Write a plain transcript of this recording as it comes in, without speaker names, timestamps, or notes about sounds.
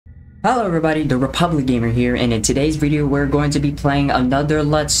Hello everybody, TheRepublicGamer here, and in today's video we're going to be playing another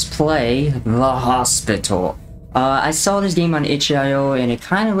Let's Play, The Hospital. I saw this game on itch.io and it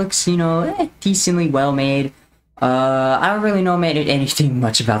kind of looks, decently well made. I don't really know anything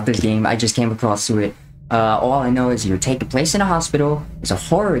much about this game, I just came across to it. All I know is you're taking place in a hospital, it's a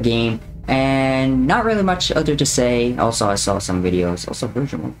horror game, and not really much other to say. Also, I saw some videos, also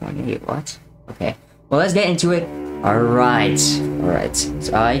version 1.8, what? Okay, well let's get into it. Alright,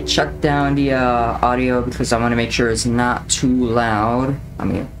 so I checked down the audio because I want to make sure it's not too loud. I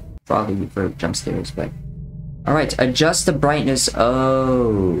mean, probably for jump scares, but... Alright, adjust the brightness.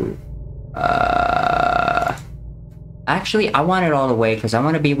 Oh... Actually, I want it all the way because I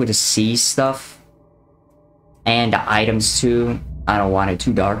want to be able to see stuff. And the items too. I don't want it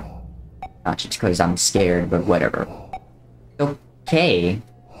too dark. Not just because I'm scared, but whatever. Okay.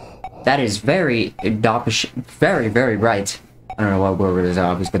 That is very bright. I don't know what word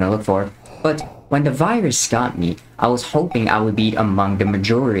I was gonna look for. But when the virus got me, I was hoping I would be among the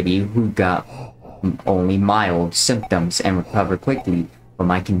majority who got only mild symptoms and recovered quickly, but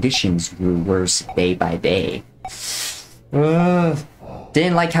my conditions grew worse day by day.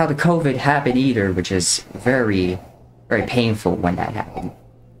 Didn't like how the COVID happened either, which is very painful when that happened.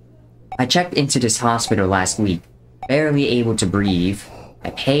 I checked into this hospital last week, barely able to breathe. I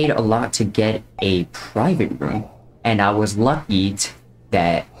paid a lot to get a private room, and I was lucky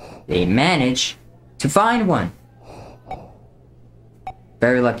that they managed to find one.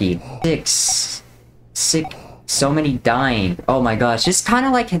 Very lucky. Sick, so many dying. Oh my gosh, it's kind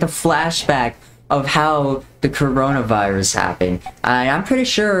of like the flashback of how the coronavirus happened. I'm pretty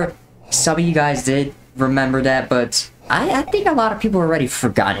sure some of you guys did remember that, but I think a lot of people already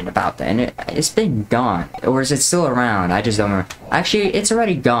forgotten about that, and it's been gone. Or is it still around? I just don't remember. Actually, it's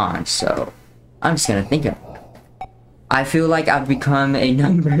already gone, so I'm just gonna think of it. I feel like I've become a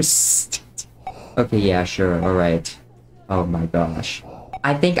number... Okay, yeah, sure, alright. Oh my gosh.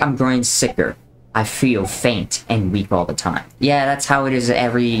 I think I'm growing sicker. I feel faint and weak all the time. Yeah, that's how it is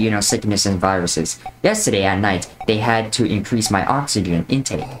every, sickness and viruses. Yesterday at night, they had to increase my oxygen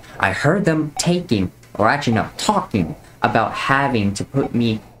intake. I heard them talking about having to put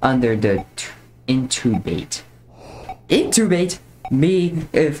me under the intubate. Intubate me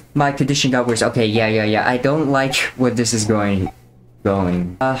if my condition got worse. Okay, yeah. I don't like what this is going.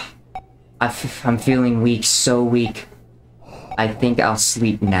 I'm feeling weak, so weak. I think I'll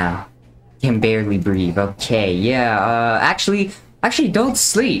sleep now. Can barely breathe. Okay, yeah. Actually, don't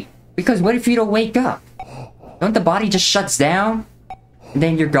sleep, because what if you don't wake up? Don't the body just shuts down, and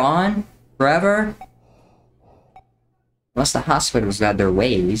then you're gone forever? Unless the hospitals got their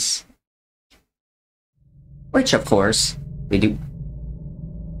ways. Which, of course, they do.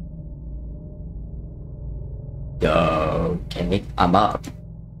 Okay, I'm up.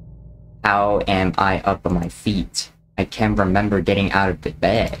 How am I up on my feet? I can't remember getting out of the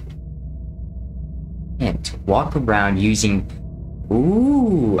bed. And to walk around using...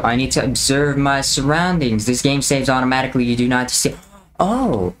 Ooh, I need to observe my surroundings. This game saves automatically. You do not see...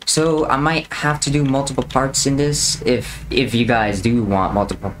 Oh, so I might have to do multiple parts in this if you guys do want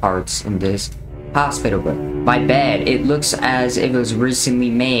multiple parts in this hospital. But my bed, it looks as if it was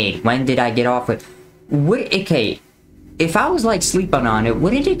recently made. When did I get off it? Okay, if I was like sleeping on it,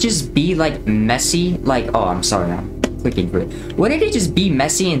 wouldn't it just be like messy? Like, oh, I'm sorry, I'm clicking for it. Wouldn't it just be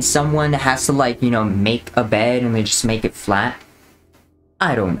messy and someone has to like, make a bed and they just make it flat?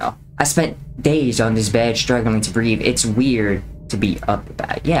 I don't know. I spent days on this bed struggling to breathe. It's weird to be up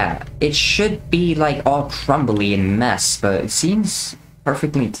about. Yeah, it should be like all crumbly and mess, but it seems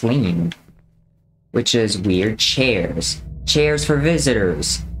perfectly clean, which is weird. Chairs for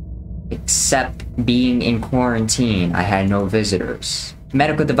visitors, except being in quarantine I had no visitors.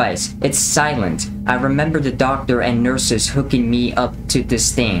 Medical device, it's silent. I remember the doctor and nurses hooking me up to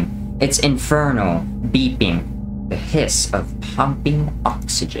this thing. It's infernal, beeping, the hiss of pumping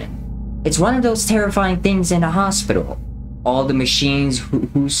oxygen. It's one of those terrifying things in a hospital. All the machines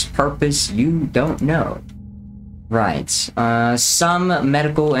whose purpose you don't know. Right. Some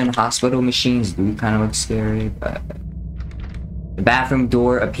medical and hospital machines do kind of look scary, but... The bathroom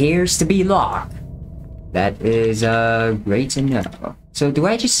door appears to be locked. That is, great to know. So, do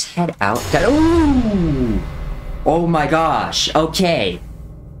I just head out? Ooh! Oh my gosh, okay.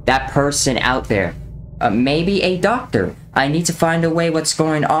 That person out there. Maybe a doctor. I need to find a way what's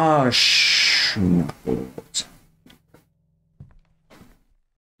going on. No.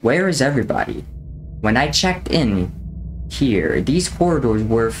 Where is everybody? When I checked in here, these corridors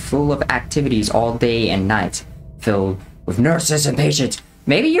were full of activities all day and night, filled with nurses and patients.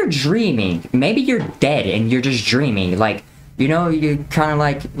 Maybe you're dreaming. Maybe you're dead and you're just dreaming. Like, You know, you kind of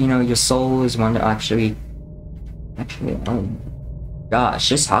like, you know, your soul is one to actually, oh gosh,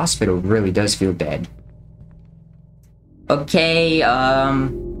 this hospital really does feel bad. Okay, I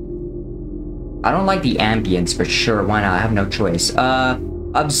don't like the ambience, but sure, why not? I have no choice.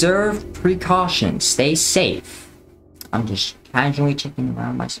 Observe precautions, stay safe. I'm just casually checking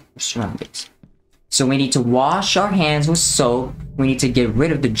around my surroundings. So we need to wash our hands with soap. We need to get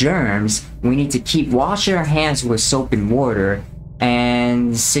rid of the germs. We need to keep washing our hands with soap and water.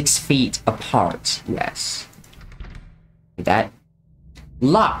 And 6 feet apart. Yes. That.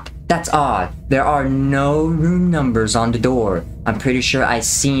 Locked. That's odd. There are no room numbers on the door. I'm pretty sure I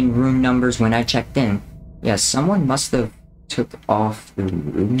seen room numbers when I checked in. Yes, someone must have took off the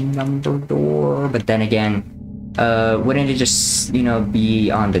room number door. But then again, wouldn't it just, you know, be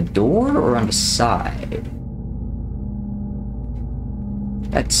on the door or on the side?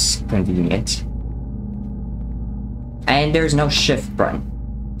 That's convenient. And there's no shift button.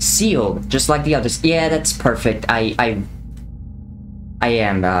 Sealed, just like the others. Yeah, that's perfect. I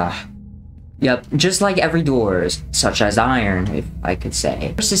am, yep, just like every doors, such as iron, if I could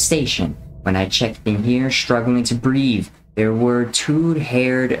say. There's a station. When I checked in here, struggling to breathe, there were 2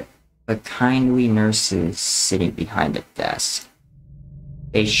 haired but kindly nurses sitting behind the desk.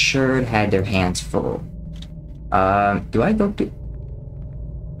 They sure had their hands full. Do I go to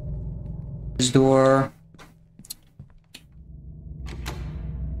this door?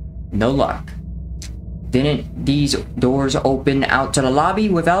 No luck. Didn't these doors open out to the lobby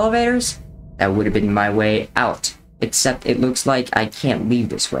with elevators? That would have been my way out. Except it looks like I can't leave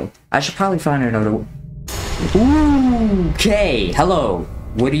this way. I should probably find another way. Okay, hello.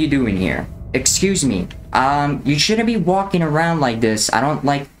 What are you doing here? Excuse me. You shouldn't be walking around like this. I don't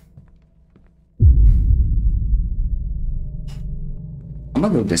like... I'm gonna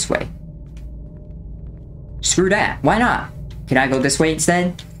go this way. Screw that. Why not? Can I go this way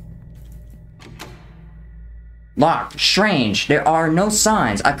instead? Locked. Strange. There are no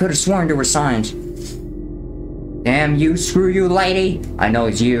signs. I could have sworn there were signs. Damn you. Screw you, lady. I know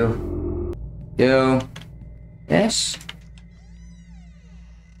it's you. You. Yes?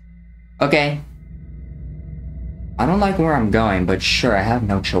 Okay. I don't like where I'm going, but sure, I have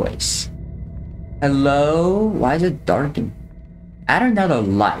no choice. Hello? Why is it dark? Add another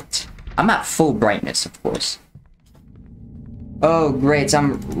light. I'm at full brightness, of course. Oh, great.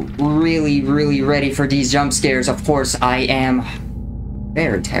 I'm really, really ready for these jump scares. Of course, I am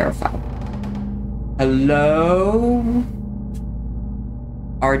very terrified. Hello?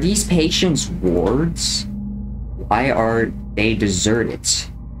 Are these patients' wards? Why are they deserted?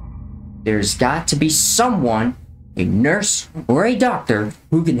 There's got to be someone, a nurse or a doctor,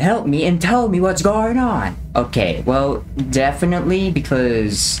 who can help me and tell me what's going on. Okay, well, definitely,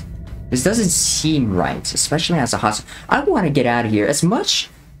 because this doesn't seem right, especially as a hospital. I want to get out of here. As much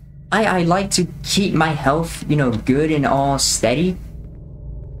I like to keep my health, you know, good and all steady,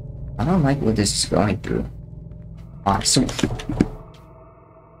 I don't like what this is going through. Awesome.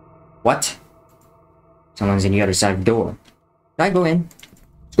 What? Someone's in the other side of the door. Can I go in?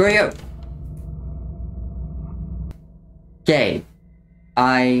 Screw you! Okay.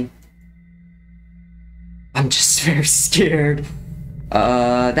 I'm just very scared.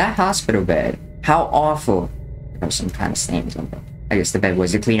 That hospital bed. How awful. There was some kind of stain or something. I guess the bed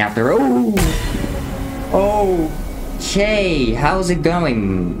wasn't clean after. Oh! Okay. How's it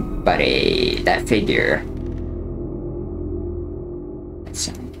going, buddy? That figure. That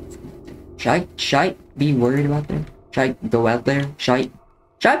sound. Should I be worried about that? Should I go out there? Should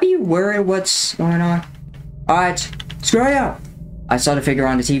I be worried what's going on? Alright. Screw you! I saw the figure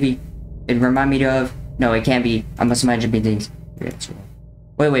on the TV. It reminded me of... No, it can't be. I must imagine being things. Yeah, that's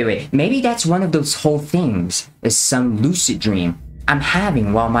right. Wait. Maybe that's one of those whole things. It's some lucid dream I'm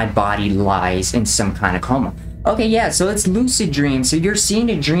having while my body lies in some kind of coma. Okay, yeah, so it's lucid dream. So you're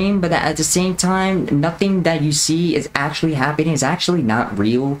seeing a dream, but at the same time, nothing that you see is actually happening. It's actually not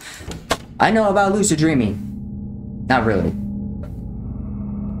real. I know about lucid dreaming. Not really.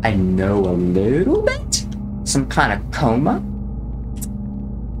 I know a little bit. Some kind of coma.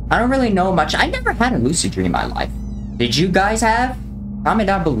 I don't really know much. I never had a lucid dream in my life. Did you guys have? Comment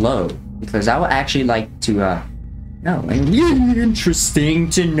down below, because I would actually like to know. Interesting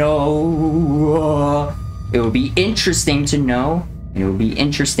to know. It would be interesting to know, and it would be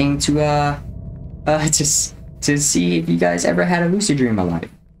interesting to just to see if you guys ever had a lucid dream in my life.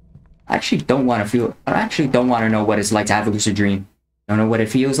 I actually don't want to know what it's like to have a lucid dream. Don't know what it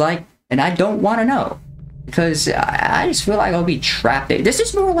feels like, and I don't want to know. Because I just feel like I'll be trapped there. This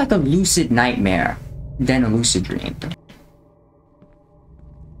is more like a lucid nightmare than a lucid dream.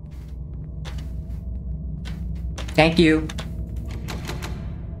 Thank you.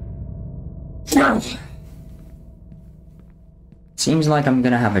 Seems like I'm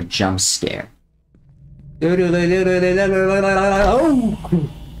gonna have a jump scare.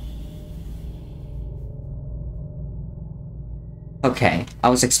 Okay, I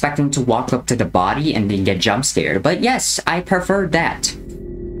was expecting to walk up to the body and then get jump scared, but yes, I prefer that.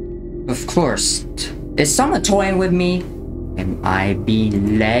 Of course. Is someone toying with me? Am I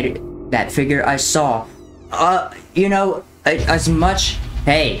being led? That figure I saw. You know, as much...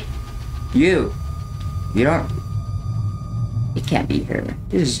 Hey, you don't... It can't be her.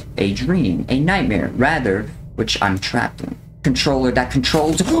 This is a dream, a nightmare, rather, which I'm trapped in. Controller that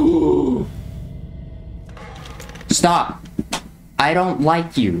controls... Stop! I don't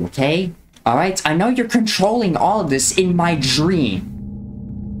like you, okay? Alright? I know you're controlling all of this in my dream.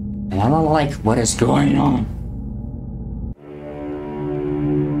 And I don't like what is going on.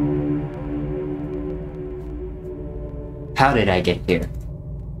 How did I get here?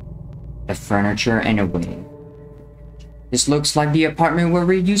 The furniture and a wing. This looks like the apartment where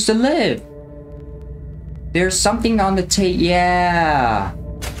we used to live. There's something on the table. Yeah.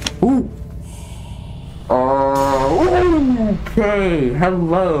 Ooh. Oh, okay.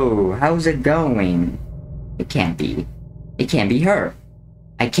 Hello. How's it going? It can't be. It can't be her.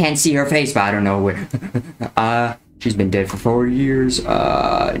 I can't see her face, but I don't know where. She's been dead for 4 years.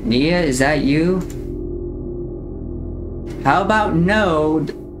 Nia, is that you? How about no?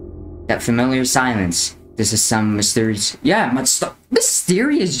 That familiar silence. This is some mysterious... Yeah,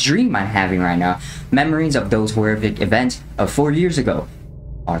 mysterious dream I'm having right now. Memories of those horrific events of 4 years ago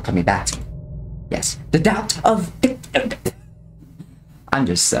are coming back to me. Yes, the doubt of... I'm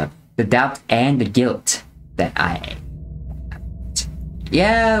just, the doubt and the guilt that I...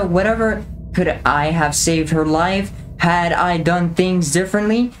 Yeah, whatever. Could I have saved her life? Had I done things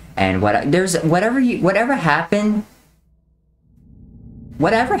differently? And whatever happened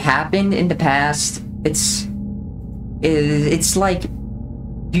in the past, it's like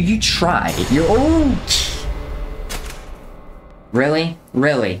you tried. You're really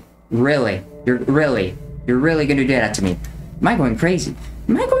you're really gonna do that to me? Am I going crazy?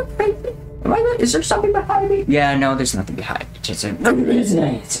 Is there something behind me? Yeah, no, there's nothing behind me. Just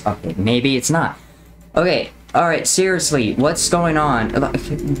okay, maybe it's not. Okay, alright, seriously, what's going on?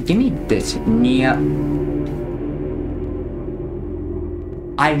 Give me this, Nia.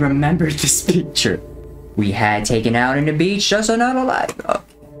 I remember this picture we had taken out on the beach just another life.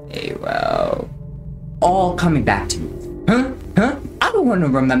 Okay, well, all coming back to me. Huh? I don't want to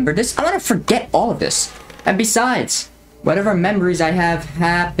remember this. I want to forget all of this. And besides, whatever memories I have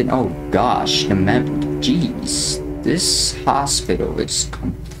happened. Oh gosh, jeez, this hospital is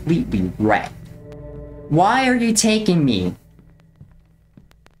completely wrecked. Why are you taking me?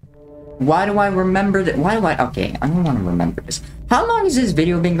 Why do I remember that? Okay, I don't want to remember this. How long has this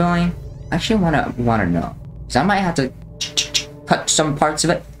video been going? I actually wanna know. So I might have to cut some parts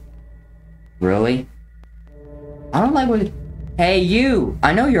of it. Really? I don't like what... Hey, you!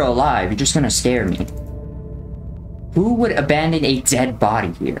 I know you're alive. You're just gonna scare me. Who would abandon a dead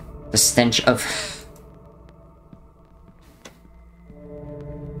body here? The stench of...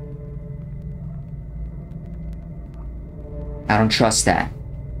 I don't trust that.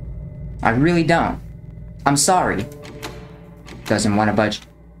 I really don't. I'm sorry. Doesn't want to budge.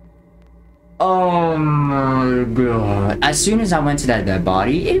 Oh my god. As soon as I went to that dead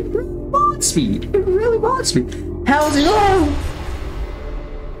body, it really wants me. It really wants me. How's it going?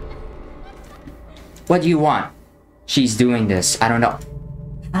 What do you want? She's doing this. I don't know.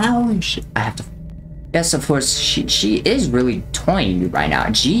 How is she? I have to... Yes, of course, she is really toying you right now.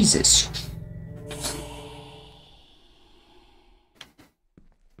 Jesus.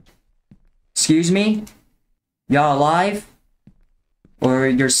 Excuse me? Y'all alive? Or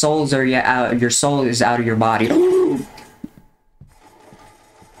your souls are out? Your soul is out of your body.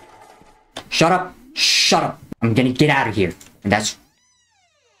 Shut up! Shut up! I'm gonna get out of here. And that's...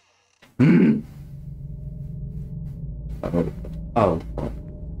 Oh.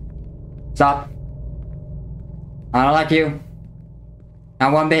 Stop. I don't like you.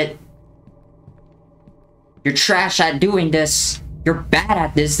 Not one bit. You're trash at doing this. You're bad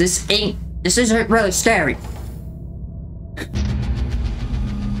at this. This isn't really scary.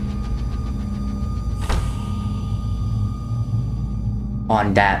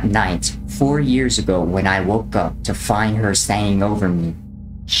 On that night, 4 years ago, when I woke up to find her standing over me,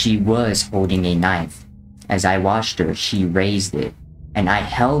 she was holding a knife. As I watched her, she raised it, and I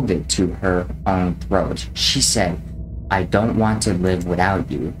held it to her own throat. She said, "I don't want to live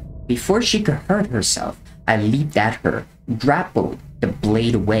without you." Before she could hurt herself, I leaped at her, grappled the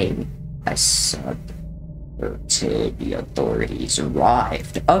blade away. I sucked her till the authorities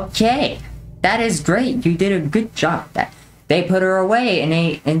arrived. Okay, That is great. You did a good job. That they put her away in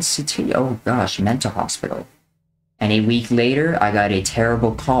a institute. Oh gosh, mental hospital. And a week later, I got a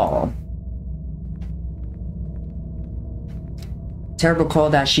terrible call. Terrible call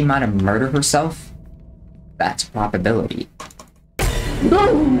that she might have murdered herself. That's a probability.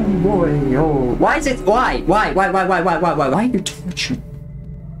 Oh boy, oh. Why is it? Why are you torturing?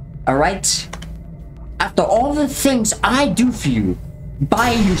 Alright? After all the things I do for you,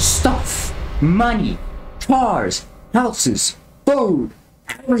 buy you stuff, money, cars, houses, food,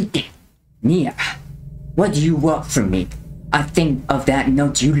 everything. Nia, what do you want from me? I think of that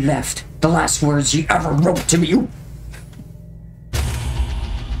note you left, the last words you ever wrote to me.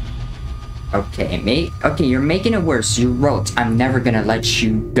 Okay, mate. Okay, you're making it worse. You wrote, I'm never gonna let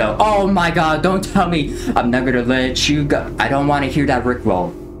you go. Oh my god, don't tell me I'm never gonna let you go. I don't want to hear that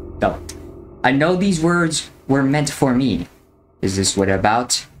rickroll. Don't. I know these words were meant for me. Is this what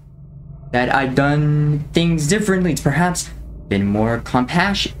about? That I've done things differently, perhaps been more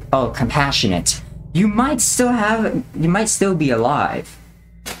compassionate. You might still be alive.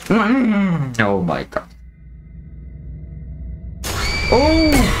 Oh my god.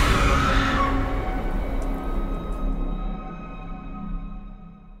 Oh!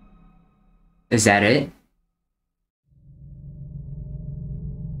 Is that it?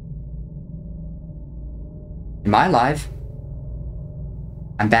 Am I alive?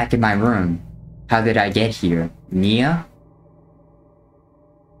 I'm back in my room. How did I get here? Nia?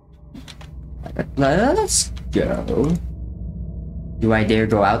 Let's go. Do I dare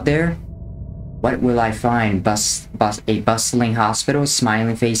go out there? What will I find? A bustling hospital,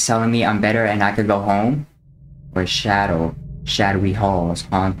 smiling face telling me I'm better and I could go home? Or shadowy halls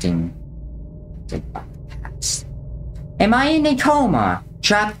haunting? Am I in a coma,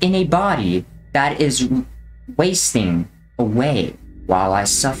 trapped in a body that is wasting away while I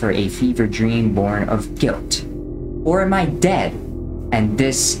suffer a fever dream born of guilt? Or am I dead? And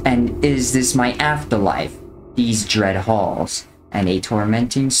is this my afterlife? These dread halls, and a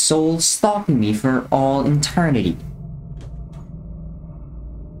tormenting soul stalking me for all eternity?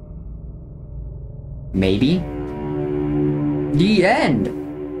 Maybe? The end!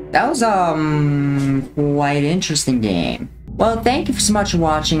 That was, quite an interesting game. Well, thank you so much for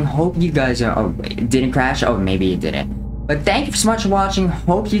watching. Hope you guys are... Oh, wait, it didn't crash? Oh, maybe it didn't. But thank you so much for watching.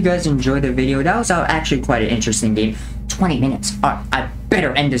 Hope you guys enjoyed the video. That was actually quite an interesting game. 20 minutes. I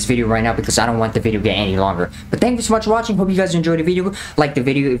better end this video right now because I don't want the video to get any longer. But thank you so much for watching. Hope you guys enjoyed the video. Like the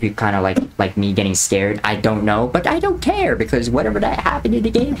video if you kind of like me getting scared. I don't know, but I don't care because whatever that happened in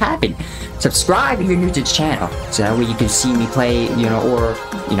the game happened. Subscribe if you're new to the channel so that way you can see me play, you know, or,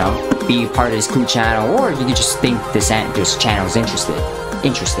 you know, be part of this cool channel, or you can just think this channel is interesting,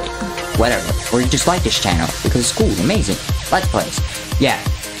 whatever. Or you just like this channel because it's cool, amazing. Let's Plays. Yeah.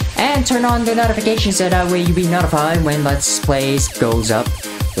 And turn on the notifications so that way you'll be notified when Let's Plays goes up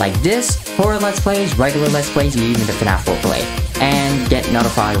like this, horror Let's Plays, regular Let's Plays, and even the FNAF 4 play. And get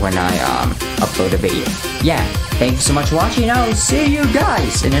notified when I upload a video. Yeah, thank you so much for watching, and I'll see you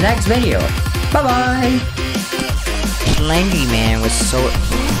guys in the next video. Bye-bye! Slendy Man was so...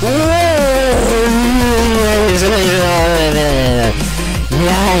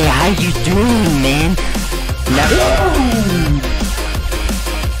 Yeah, how you doing, man? No.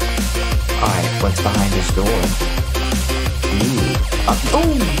 Alright, what's behind this door? Ooh.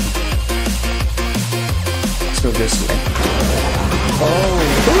 Oh! Let's go this way. Oh!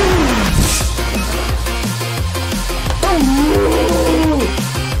 Ooh.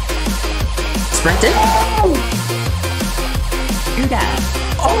 Sprint it! Oh! Do that!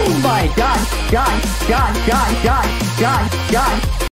 Oh my god! God!